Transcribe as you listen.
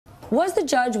Was the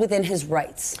judge within his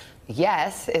rights?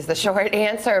 Yes is the short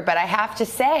answer, but I have to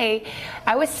say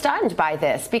I was stunned by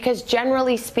this because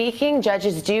generally speaking,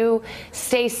 judges do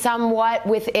stay somewhat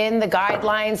within the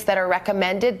guidelines that are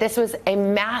recommended. This was a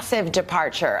massive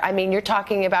departure. I mean, you're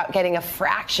talking about getting a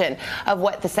fraction of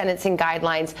what the sentencing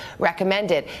guidelines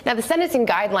recommended. Now, the sentencing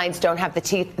guidelines don't have the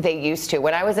teeth they used to.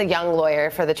 When I was a young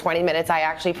lawyer, for the 20 minutes I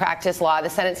actually practiced law, the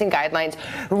sentencing guidelines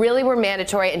really were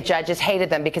mandatory and judges hated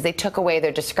them because they took away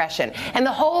their discretion. And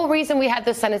the whole reason we had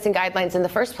those sentencing guidelines in the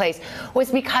first place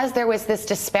was because there was this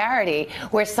disparity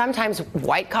where sometimes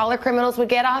white-collar criminals would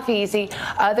get off easy,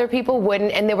 other people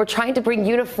wouldn't, and they were trying to bring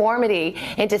uniformity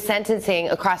into sentencing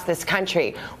across this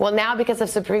country. Well, now because of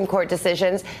Supreme Court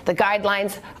decisions, the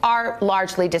guidelines are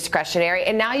largely discretionary,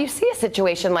 and now you see a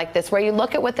situation like this where you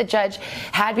look at what the judge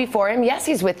had before him. Yes,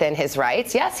 he's within his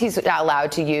rights. Yes, he's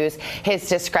allowed to use his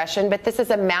discretion, but this is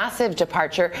a massive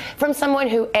departure from someone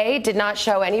who, A, did not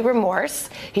show any remorse.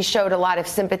 He showed a lot of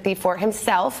sympathy for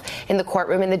himself in the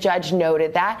courtroom, and the judge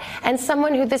noted that, and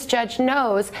someone who this judge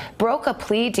knows broke a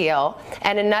plea deal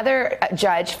and another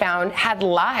judge found had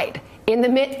lied in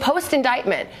the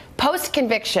post-indictment,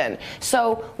 post-conviction.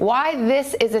 So why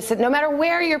this is no matter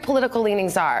where your political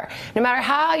leanings are, no matter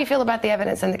how you feel about the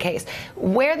evidence in the case,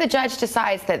 where the judge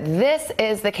decides that this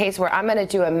is the case where I'm going to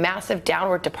do a massive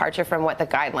downward departure from what the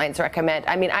guidelines recommend.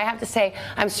 I mean, I have to say,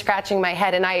 I'm scratching my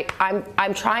head, and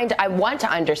I want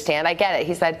to understand. I get it.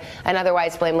 He said an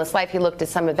otherwise blameless life. He looked at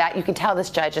some of that. You can tell this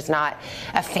judge is not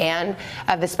a fan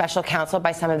of the special counsel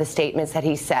by some of the statements that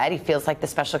he said. He feels like the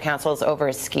special counsel is over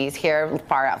his skis here,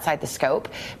 far outside the scope.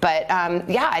 But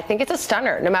yeah, I think it's a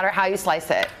stunner, no matter how you slice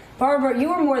it. Barbara, you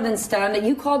were more than stunned.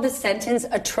 You called the sentence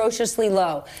atrociously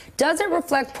low. Does it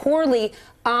reflect poorly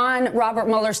on Robert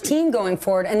Mueller's team going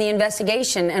forward and the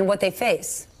investigation and what they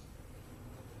face?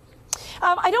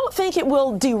 I don't think it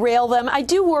will derail them. I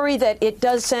do worry that it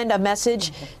does send a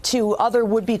message to other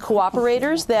would-be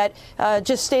cooperators that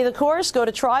just stay the course, go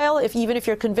to trial. Even if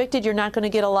you're convicted, you're not going to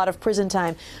get a lot of prison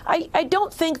time. I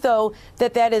don't think, though,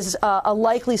 that that is a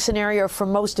likely scenario for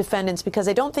most defendants, because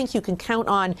I don't think you can count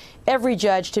on every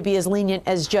judge to be as lenient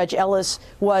as Judge Ellis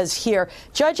was here.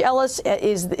 Judge Ellis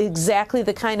is exactly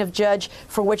the kind of judge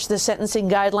for which the sentencing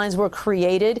guidelines were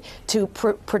created, to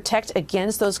protect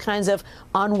against those kinds of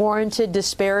unwarranted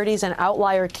disparities and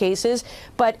outlier cases.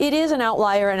 But it is an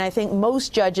outlier, and I think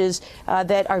most judges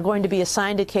that are going to be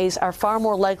assigned a case are far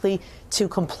more likely to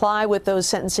comply with those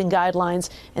sentencing guidelines.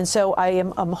 And so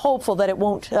I'm hopeful that it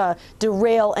won't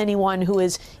derail anyone who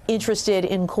is interested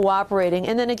in cooperating.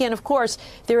 And then again, of course,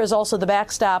 there is also the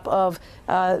backstop of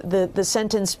the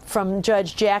sentence from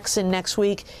Judge Jackson next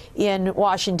week in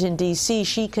Washington, D.C.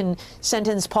 She can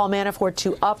sentence Paul Manafort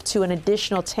to up to an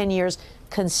additional 10 years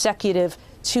consecutive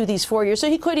to these 4 years. So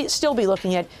he could still be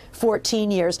looking at 14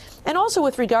 years. And also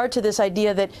with regard to this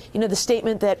idea that, the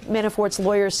statement that Manafort's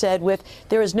lawyer said with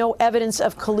there is no evidence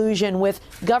of collusion with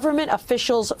government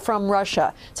officials from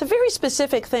Russia. It's a very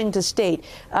specific thing to state.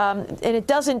 And it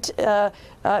doesn't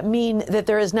mean that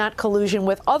there is not collusion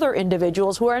with other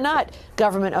individuals who are not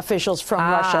government officials from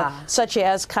Russia, such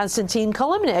as Konstantin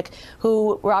Kilimnik,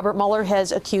 who Robert Mueller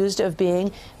has accused of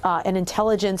being an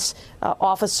intelligence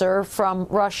officer from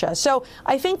Russia. So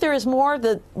I think there is more.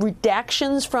 The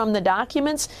redactions from the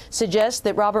documents suggest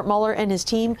that Robert Mueller and his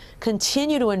team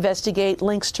continue to investigate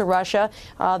links to Russia.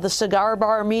 The cigar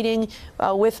bar meeting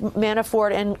with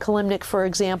Manafort and Kilimnik, for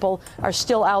example, are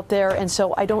still out there. And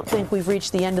so I don't think we've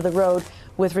reached the end of the road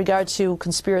with regard to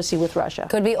conspiracy with Russia.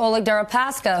 Could be Oleg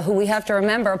Deripaska, who we have to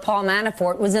remember Paul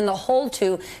Manafort was in the hole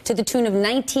to the tune of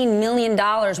 $19 million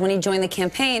when he joined the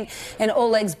campaign, and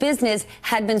Oleg's business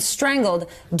had been strangled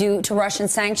due to Russian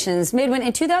sanctions. Midwin,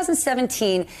 in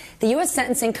 2017, the U.S.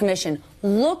 Sentencing Commission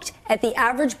looked at the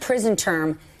average prison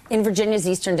term in Virginia's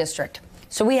Eastern District.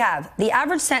 So we have the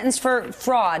average sentence for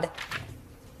fraud,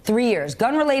 3 years.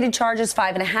 Gun-related charges,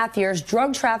 5.5 years.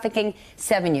 Drug trafficking,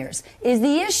 7 years. Is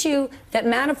the issue that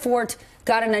Manafort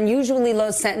got an unusually low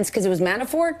sentence because it was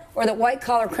Manafort, or that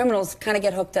white-collar criminals kind of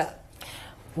get hooked up?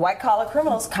 White-collar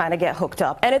criminals kind of get hooked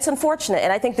up. And it's unfortunate,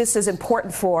 and I think this is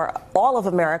important for all of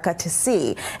America to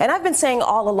see. And I've been saying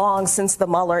all along since the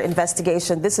Mueller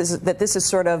investigation, this is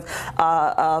sort of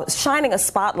shining a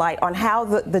spotlight on how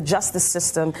the justice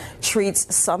system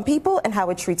treats some people and how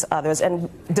it treats others. And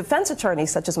defense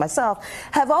attorneys, such as myself,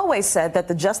 have always said that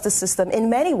the justice system in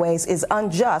many ways is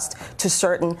unjust to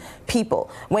certain people.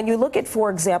 When you look at, for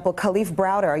example, Khalif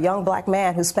Browder, a young black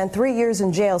man who spent 3 years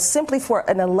in jail simply for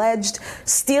an alleged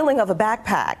stealing of a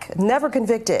backpack, never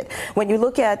convicted. When you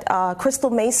look at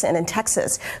Crystal Mason in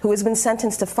Texas, who has been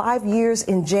sentenced to 5 years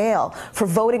in jail for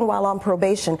voting while on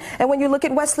probation. And when you look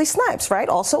at Wesley Snipes, right,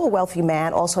 also a wealthy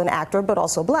man, also an actor, but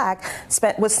also black,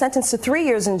 was sentenced to 3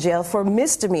 years in jail for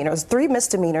misdemeanors, 3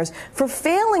 misdemeanors, for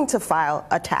failing to file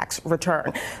a tax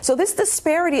return. So this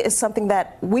disparity is something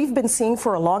that we've been seeing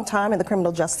for a long time in the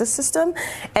criminal justice system,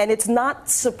 and it's not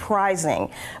surprising.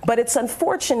 But it's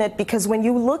unfortunate because when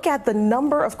you look at the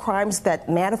number of crimes that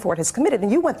Manafort has committed,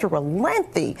 and you went through a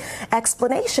lengthy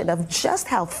explanation of just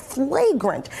how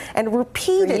flagrant and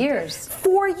repeated.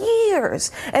 4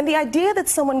 years. And the idea that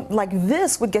someone like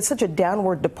this would get such a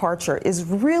downward departure is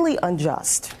really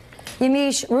unjust.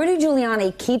 Yamiche, Rudy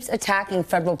Giuliani keeps attacking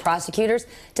federal prosecutors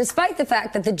despite the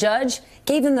fact that the judge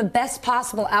gave him the best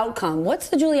possible outcome. What's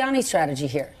the Giuliani strategy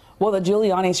here? Well, the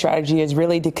Giuliani strategy is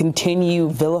really to continue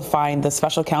vilifying the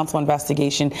special counsel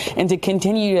investigation and to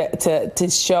continue to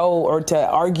show or to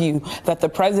argue that the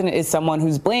president is someone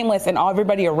who's blameless and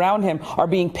everybody around him are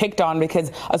being picked on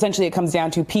because essentially it comes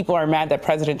down to people are mad that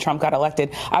President Trump got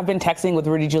elected. I've been texting with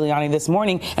Rudy Giuliani this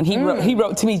morning, and he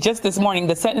wrote to me just this morning,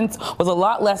 the sentence was a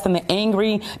lot less than the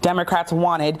angry Democrats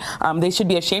wanted. They should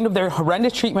be ashamed of their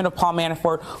horrendous treatment of Paul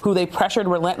Manafort, who they pressured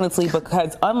relentlessly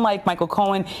because unlike Michael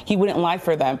Cohen, he wouldn't lie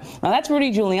for them. Now, that's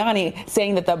Rudy Giuliani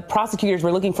saying that the prosecutors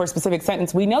were looking for a specific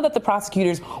sentence. We know that the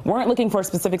prosecutors weren't looking for a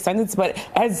specific sentence, but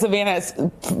as Savannah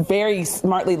very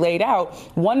smartly laid out,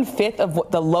 1/5 of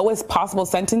the lowest possible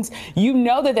sentence, you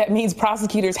know that means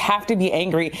prosecutors have to be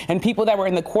angry. And people that were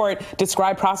in the court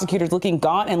described prosecutors looking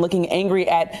gaunt and looking angry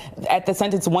at the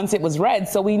sentence once it was read.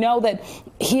 So we know that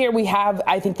here we have,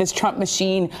 I think, this Trump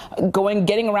machine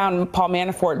getting around Paul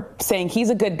Manafort, saying he's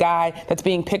a good guy that's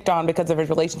being picked on because of his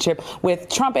relationship with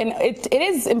Trump. And it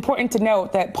is important to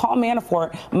note that Paul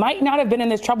Manafort might not have been in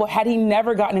this trouble had he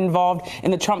never gotten involved in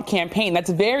the Trump campaign.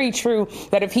 That's very true,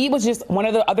 that if he was just one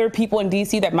of the other people in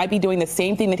D.C. that might be doing the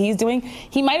same thing that he's doing,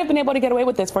 he might have been able to get away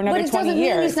with this for another 20 years. But it doesn't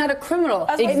mean he's not a criminal.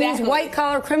 Exactly. It means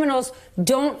white-collar criminals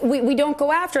we don't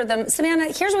go after them.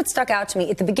 Savannah, here's what stuck out to me.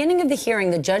 At the beginning of the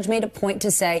hearing, the judge made a point to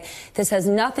say this has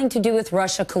nothing to do with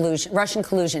Russian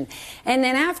collusion. And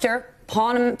then after,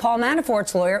 Paul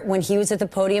Manafort's lawyer, when he was at the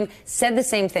podium, said the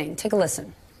same thing. Take a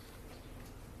listen.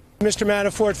 Mr.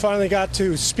 Manafort finally got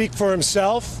to speak for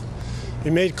himself. He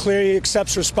made clear he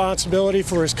accepts responsibility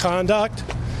for his conduct.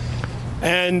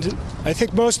 And I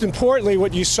think most importantly,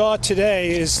 what you saw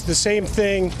today is the same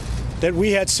thing that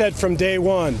we had said from day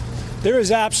one. There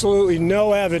is absolutely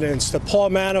no evidence that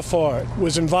Paul Manafort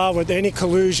was involved with any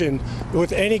collusion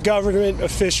with any government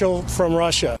official from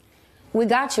Russia. We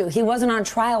got you. He wasn't on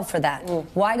trial for that.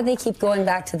 Why do they keep going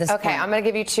back to this point? I'm going to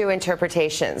give you 2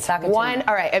 interpretations. One,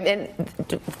 all right, and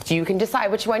you can decide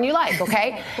which one you like,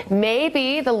 okay?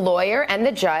 Maybe the lawyer and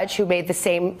the judge who made the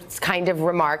same kind of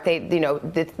remark,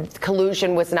 the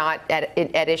collusion was not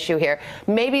at issue here.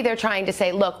 Maybe they're trying to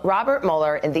say, look, Robert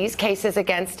Mueller in these cases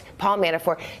against Paul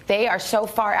Manafort, they are so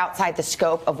far outside the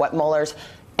scope of what Mueller's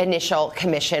initial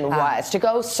commission was to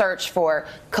go search for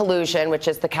collusion, which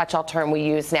is the catch-all term we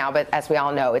use now, but as we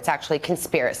all know, it's actually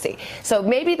conspiracy. So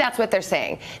maybe that's what they're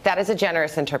saying. That is a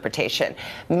generous interpretation.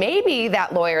 Maybe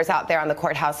that lawyer is out there on the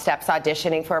courthouse steps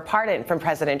auditioning for a pardon from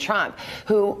President Trump,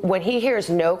 who, when he hears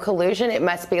no collusion, it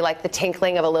must be like the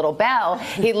tinkling of a little bell.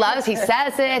 He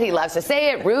says it, he loves to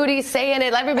say it, Rudy's saying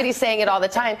it, everybody's saying it all the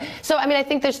time. So, I mean, I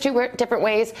think there's 2 different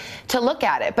ways to look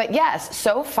at it. But yes,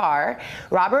 so far,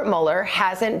 Robert Mueller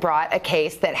hasn't brought a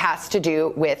case that has to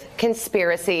do with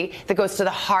conspiracy, that goes to the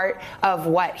heart of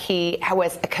what he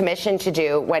was commissioned to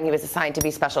do when he was assigned to be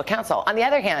special counsel. On the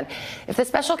other hand, if the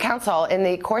special counsel, in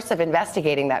the course of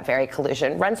investigating that very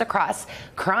collusion, runs across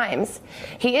crimes,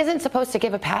 he isn't supposed to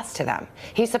give a pass to them.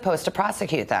 He's supposed to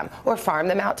prosecute them or farm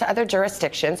them out to other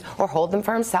jurisdictions or hold them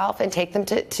for himself and take them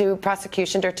to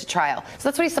prosecution or to trial. So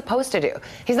that's what he's supposed to do.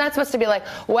 He's not supposed to be like,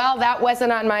 well, that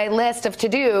wasn't on my list of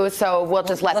to-dos, so we'll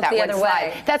just let that one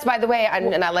slide. That's, by the way,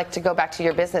 and I like to go back to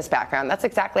your business background, that's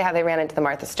exactly how they ran into the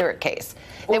Martha Stewart case.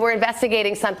 They were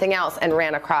investigating something else and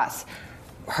ran across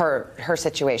her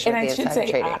situation. And with the insider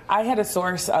trading. I had a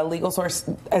source, a legal source,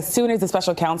 as soon as the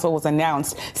special counsel was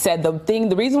announced, said the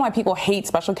reason why people hate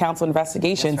special counsel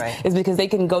investigations is because they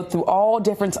can go through all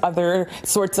different other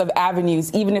sorts of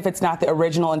avenues, even if it's not the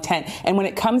original intent. And when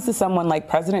it comes to someone like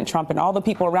President Trump and all the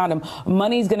people around him,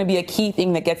 money's going to be a key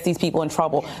thing that gets these people in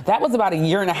trouble. That was about 1.5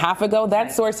 years ago.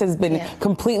 That source has been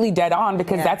completely dead on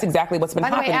because that's exactly what's been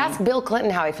happening. By the way, ask Bill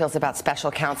Clinton how he feels about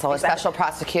special counsel or special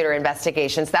prosecutor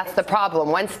investigations. That's the problem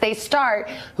Once they start,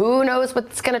 who knows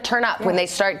what's going to turn up when they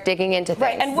start digging into things.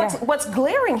 Right, and what's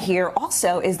glaring here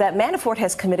also is that Manafort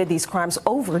has committed these crimes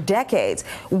over decades.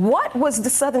 What was the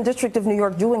Southern District of New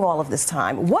York doing all of this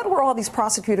time? What were all these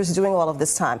prosecutors doing all of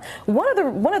this time? One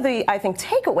of the I think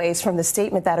takeaways from the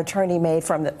statement that attorney made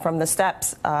from the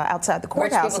steps outside the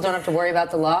courthouse. Rich people don't have to worry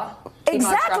about the law.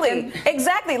 Exactly.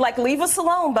 Like, leave us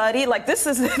alone, buddy. Like, this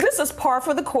is par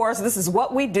for the course. This is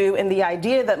what we do. And the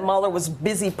idea that Mueller was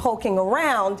busy poking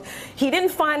around, he didn't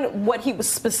find what he was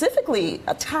specifically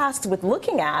tasked with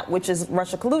looking at, which is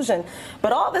Russia collusion.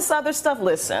 But all this other stuff,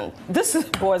 listen, this is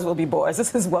boys will be boys.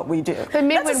 This is what we do. But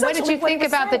Midwin, what did you think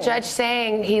about the judge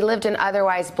saying he lived an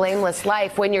otherwise blameless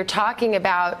life when you're talking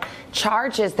about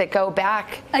charges that go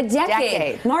back a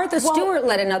decade? Martha Stewart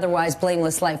led an otherwise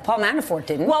blameless life. Paul Manafort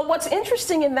didn't. Well, what's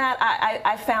interesting in that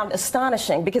I found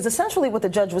astonishing, because essentially what the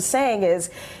judge was saying is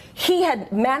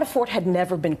Manafort had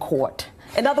never been caught.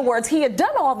 In other words, he had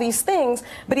done all these things,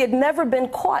 but he had never been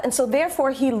caught, and so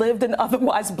therefore he lived an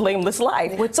otherwise blameless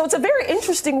life. So it's a very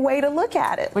interesting way to look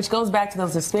at it. Which goes back to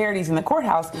those disparities in the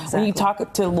courthouse. Exactly. When you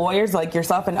talk to lawyers like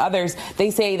yourself and others, they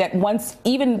say that once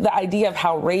even the idea of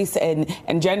how race and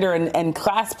gender and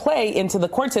class play into the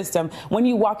court system, when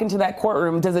you walk into that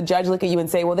courtroom, does a judge look at you and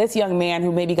say, well, this young man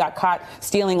who maybe got caught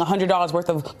stealing $100 worth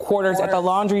of quarters at the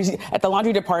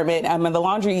laundry department and the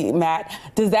laundry mat,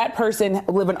 does that person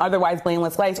live an otherwise blameless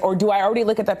life? Or do I already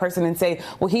look at that person and say,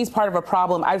 well, he's part of a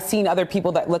problem. I've seen other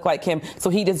people that look like him,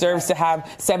 so he deserves to have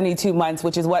 72 months,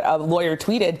 which is what a lawyer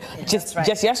tweeted just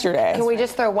yesterday. Can we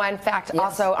just throw one fact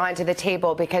also onto the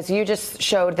table, because you just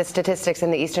showed the statistics in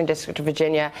the Eastern District of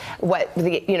Virginia, what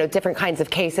the different kinds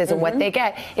of cases and what they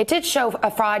get. It did show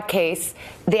a fraud case.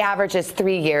 The average is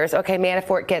 3 years. Okay,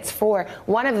 Manafort gets 4.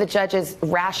 One of the judge's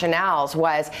rationales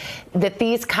was that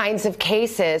these kinds of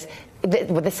cases,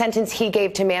 the sentence he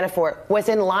gave to Manafort was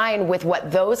in line with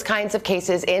what those kinds of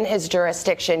cases in his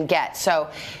jurisdiction get. So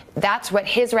that's what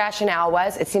his rationale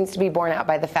was. It seems to be borne out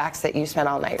by the facts that you spent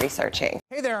all night researching.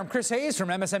 Hey there, I'm Chris Hayes from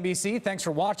MSNBC. Thanks for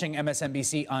watching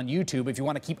MSNBC on YouTube. If you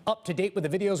want to keep up to date with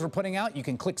the videos we're putting out, you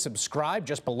can click subscribe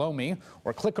just below me,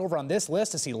 or click over on this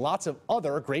list to see lots of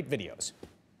other great videos.